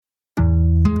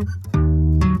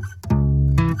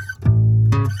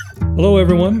Hello,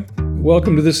 everyone.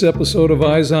 Welcome to this episode of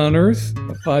Eyes on Earth,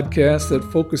 a podcast that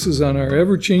focuses on our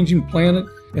ever-changing planet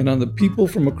and on the people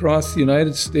from across the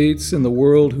United States and the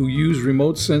world who use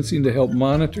remote sensing to help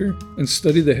monitor and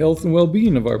study the health and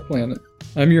well-being of our planet.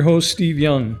 I'm your host, Steve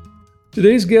Young.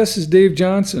 Today's guest is Dave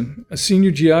Johnson, a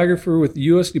senior geographer with the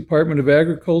U.S. Department of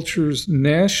Agriculture's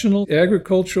National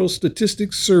Agricultural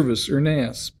Statistics Service, or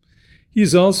NASS. He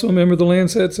is also a member of the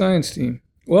Landsat Science Team.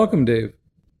 Welcome, Dave.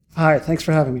 Hi, thanks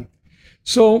for having me.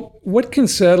 So, what can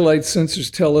satellite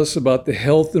sensors tell us about the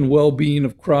health and well-being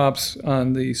of crops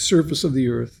on the surface of the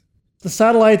Earth? The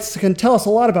satellites can tell us a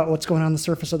lot about what's going on the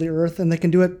surface of the Earth, and they can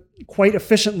do it quite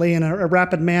efficiently in a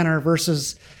rapid manner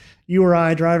versus you or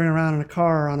I driving around in a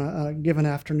car on a given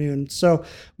afternoon. So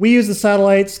we use the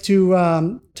satellites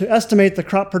to estimate the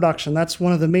crop production. That's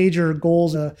one of the major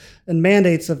goals and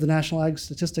mandates of the National Ag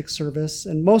Statistics Service.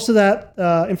 And most of that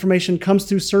information comes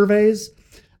through surveys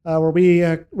where we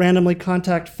randomly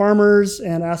contact farmers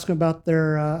and ask them about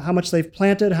their how much they've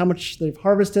planted, how much they've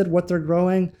harvested, what they're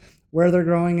growing, where they're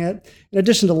growing it, in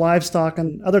addition to livestock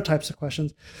and other types of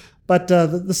questions. But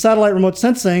the satellite remote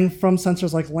sensing from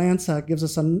sensors like Landsat gives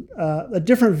us a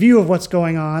different view of what's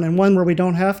going on, and one where we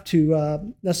don't have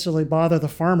to necessarily bother the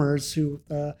farmers who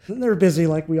they're busy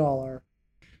like we all are.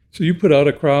 So you put out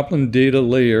a cropland data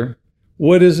layer.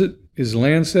 What is it? Is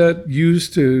Landsat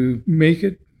used to make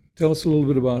it? Tell us a little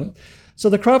bit about it. So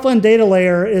the cropland data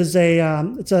layer is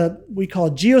we call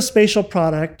it geospatial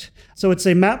product. So it's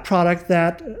a map product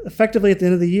that effectively at the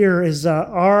end of the year is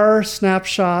our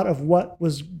snapshot of what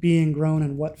was being grown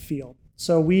in what field.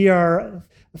 So we are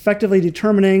effectively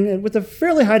determining with a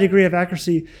fairly high degree of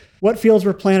accuracy what fields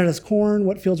were planted as corn,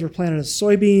 what fields were planted as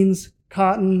soybeans,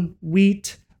 cotton,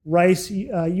 wheat, rice,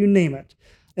 you name it.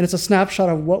 And it's a snapshot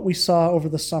of what we saw over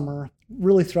the summer,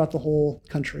 really throughout the whole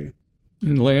country.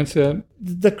 In Landsat?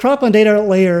 The cropland data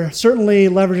layer certainly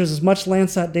leverages as much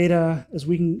Landsat data as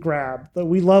we can grab. But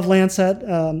we love Landsat.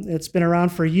 It's been around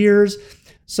for years.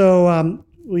 So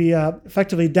we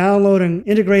effectively download and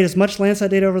integrate as much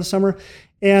Landsat data over the summer.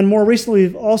 And more recently,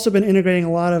 we've also been integrating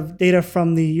a lot of data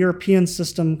from the European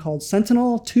system called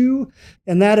Sentinel-2.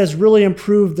 And that has really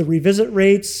improved the revisit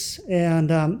rates.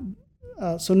 And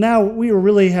so now we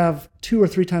really have 2 or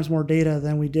 3 times more data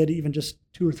than we did even just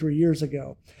 2 or 3 years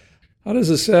ago. How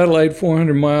does a satellite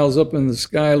 400 miles up in the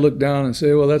sky look down and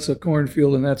say, well, that's a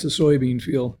cornfield and that's a soybean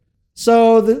field?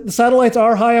 So the satellites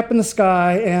are high up in the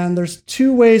sky, and there's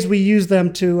 2 ways we use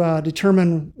them to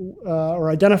determine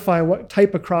or identify what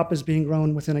type of crop is being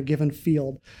grown within a given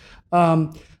field.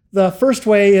 The first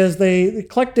way is they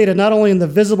collect data not only in the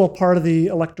visible part of the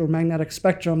electromagnetic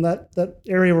spectrum, that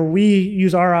area where we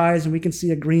use our eyes and we can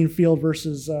see a green field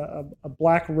versus a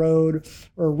black road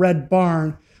or a red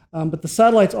barn, but the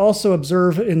satellites also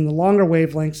observe in the longer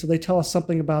wavelengths, so they tell us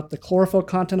something about the chlorophyll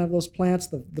content of those plants,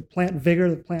 the plant vigor,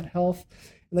 the plant health,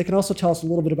 and they can also tell us a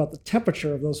little bit about the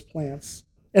temperature of those plants.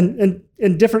 And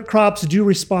different crops do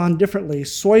respond differently.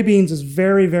 Soybeans is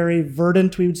very, very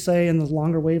verdant, we would say, in the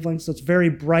longer wavelengths, so it's very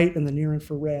bright in the near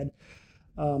infrared,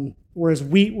 whereas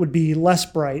wheat would be less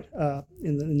bright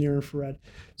in the near infrared.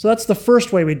 So that's the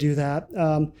first way we do that.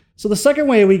 So the second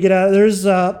way we get at it, there's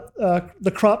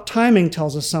the crop timing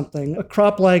tells us something. A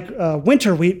crop like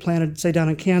winter wheat planted, say, down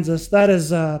in Kansas, that is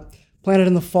planted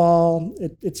in the fall.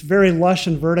 It's very lush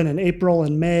and verdant in April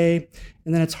and May,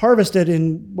 and then it's harvested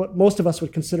in what most of us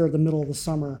would consider the middle of the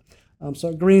summer. So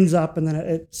it greens up and then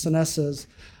it senesces.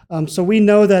 So we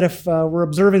know that if we're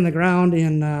observing the ground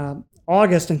in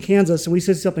August in Kansas and we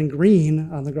see something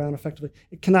green on the ground effectively,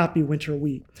 it cannot be winter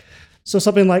wheat. So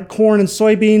something like corn and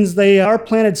soybeans, they are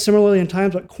planted similarly in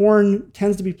times, but corn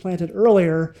tends to be planted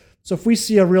earlier. So if we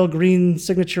see a real green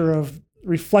signature of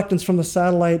reflectance from the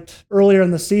satellite earlier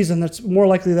in the season, that's more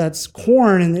likely that's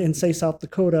corn in say, South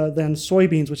Dakota than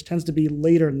soybeans, which tends to be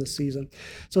later in the season.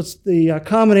 So it's the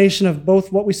combination of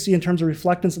both what we see in terms of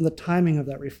reflectance and the timing of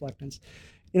that reflectance.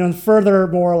 And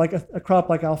furthermore, like a crop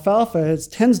like alfalfa, it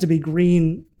tends to be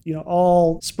green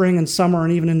all spring and summer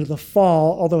and even into the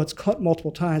fall, although it's cut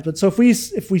multiple times. But so if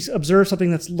we observe something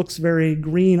that looks very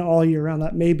green all year round,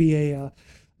 that may be an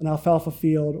alfalfa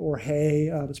field or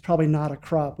hay. It's probably not a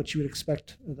crop, which you would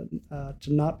expect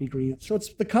to not be green. So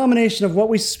it's the combination of what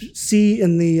we see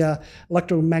in the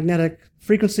electromagnetic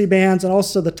frequency bands and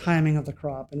also the timing of the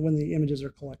crop and when the images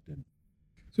are collected.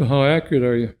 So how accurate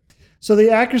are you? So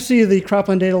the accuracy of the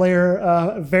cropland data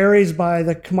layer varies by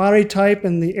the commodity type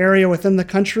and the area within the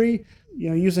country.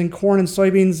 Using corn and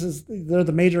soybeans, they're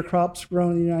the major crops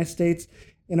grown in the United States.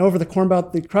 And over the Corn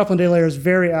Belt, the cropland data layer is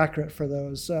very accurate for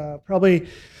those. Probably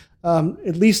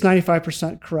at least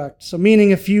 95% correct. So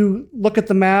meaning if you look at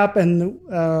the map and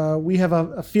we have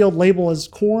a field label as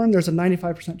corn, there's a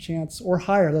 95% chance or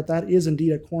higher that is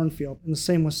indeed a cornfield, and the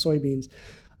same with soybeans.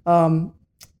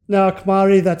 Now, a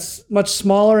commodity that's much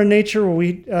smaller in nature, where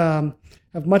we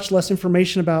have much less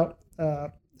information about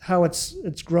how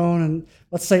it's grown, and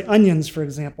let's say onions, for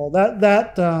example,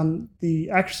 the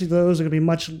accuracy of those are going to be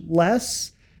much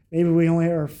less. Maybe we only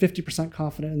are 50%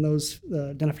 confident in those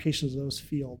identifications of those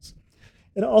fields.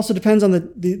 It also depends on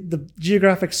the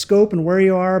geographic scope and where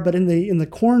you are. But in the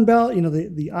Corn Belt,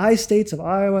 the I states of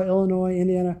Iowa, Illinois,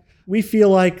 Indiana, we feel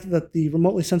like that the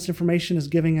remotely sensed information is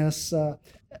giving us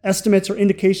estimates or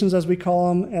indications, as we call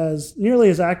them, as nearly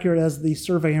as accurate as the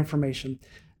survey information.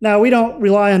 Now, we don't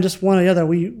rely on just one or the other.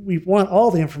 We want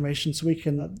all the information so we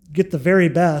can get the very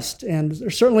best. And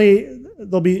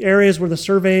there'll be areas where the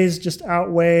surveys just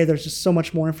outweigh. There's just so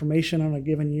much more information on a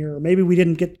given year. Or maybe we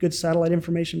didn't get good satellite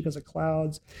information because of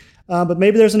clouds. But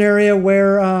maybe there's an area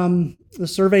where the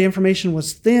survey information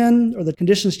was thin or the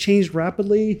conditions changed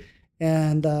rapidly.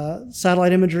 And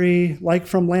satellite imagery, like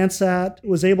from Landsat,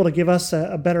 was able to give us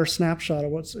a better snapshot of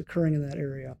what's occurring in that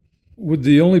area. Would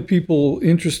the only people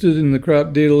interested in the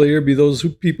crop data layer be those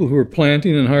people who are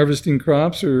planting and harvesting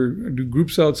crops, or do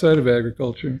groups outside of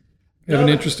agriculture have an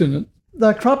interest in it?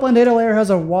 The cropland data layer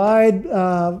has a wide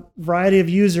variety of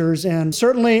users, and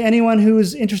certainly anyone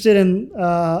who's interested in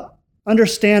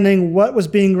understanding what was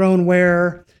being grown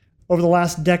where over the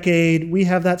last decade, we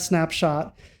have that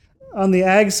snapshot. On the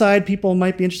ag side, people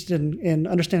might be interested in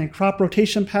understanding crop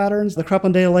rotation patterns. The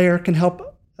cropland data layer can help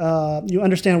you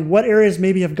understand what areas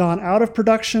maybe have gone out of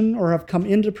production or have come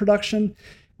into production.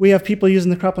 We have people using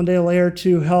the cropland data layer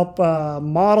to help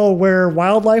model where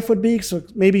wildlife would be. So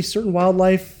maybe certain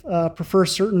wildlife prefer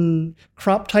certain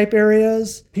crop type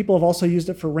areas. People have also used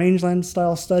it for rangeland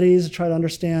style studies to try to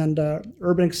understand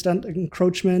urban extent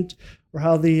encroachment, or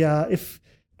how if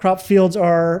crop fields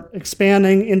are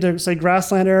expanding into, say,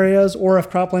 grassland areas, or if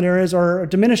cropland areas are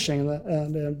diminishing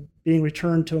and being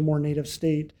returned to a more native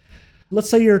state. Let's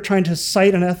say you're trying to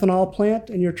site an ethanol plant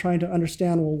and you're trying to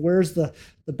understand, well, where's the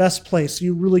best place?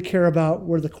 You really care about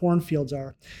where the cornfields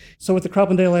are. So with the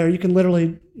cropland data layer, you can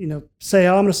literally, say,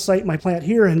 I'm going to site my plant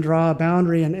here and draw a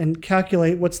boundary and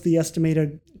calculate what's the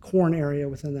estimated corn area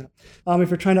within that. If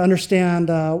you're trying to understand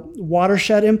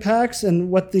watershed impacts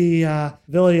and what the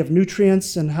ability of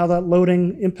nutrients and how that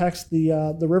loading impacts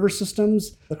the river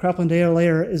systems, the cropland data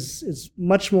layer is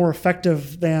much more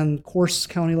effective than coarse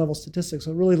county level statistics.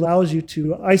 So it really allows you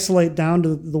to isolate down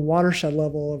to the watershed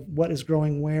level of what is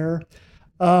growing where.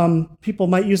 People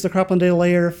might use the cropland data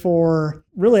layer for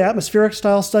really atmospheric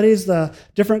style studies. The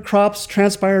different crops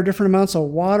transpire different amounts of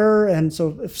water. And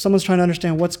so if someone's trying to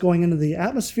understand what's going into the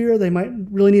atmosphere, they might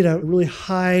really need a really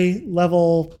high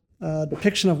level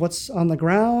depiction of what's on the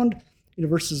ground,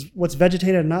 versus what's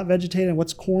vegetated and not vegetated, and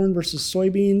what's corn versus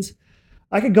soybeans.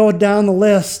 I could go down the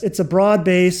list. It's a broad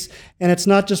base, and it's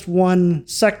not just one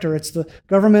sector. It's the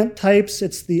government types,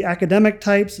 it's the academic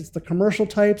types, it's the commercial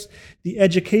types, the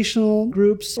educational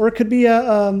groups, or it could be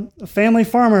a family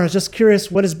farmer who's just curious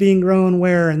what is being grown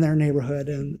where in their neighborhood,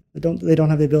 and they don't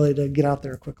have the ability to get out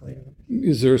there quickly.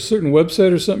 Is there a certain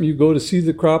website or something you go to see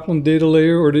the cropland data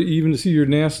layer, or to see your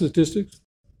NASS statistics?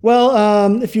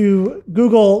 Well, if you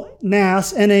Google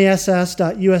NASS,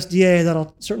 nass.usda,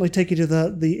 that'll certainly take you to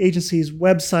the agency's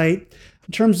website.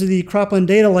 In terms of the cropland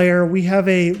data layer, we have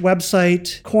a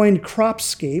website coined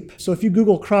Cropscape. So if you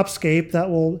Google Cropscape, that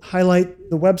will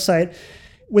highlight the website.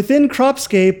 Within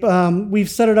Cropscape, we've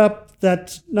set it up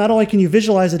that not only can you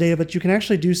visualize the data, but you can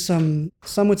actually do some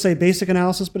would say basic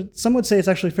analysis, but some would say it's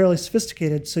actually fairly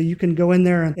sophisticated. So you can go in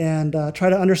there and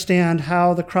try to understand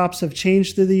how the crops have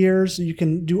changed through the years. You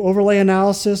can do overlay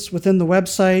analysis within the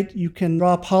website. You can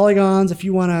draw polygons if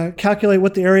you want to calculate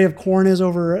what the area of corn is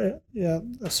over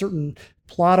a certain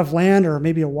plot of land, or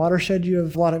maybe a watershed you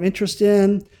have a lot of interest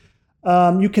in.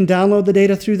 You can download the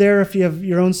data through there if you have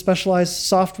your own specialized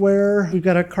software. We've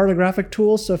got a cartographic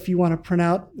tool, so if you want to print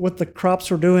out what the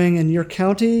crops are doing in your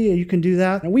county, you can do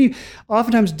that. And we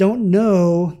oftentimes don't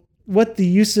know what the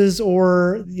uses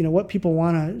or what people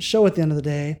want to show at the end of the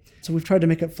day, so we've tried to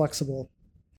make it flexible.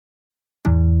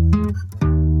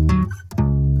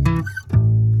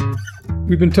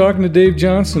 We've been talking to Dave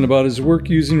Johnson about his work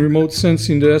using remote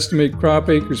sensing to estimate crop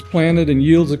acres planted and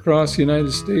yields across the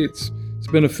United States. It's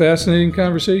been a fascinating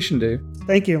conversation, Dave.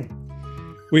 Thank you.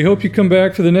 We hope you come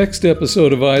back for the next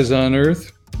episode of Eyes on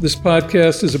Earth. This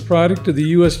podcast is a product of the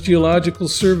U.S. Geological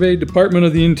Survey, Department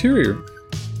of the Interior.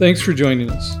 Thanks for joining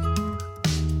us.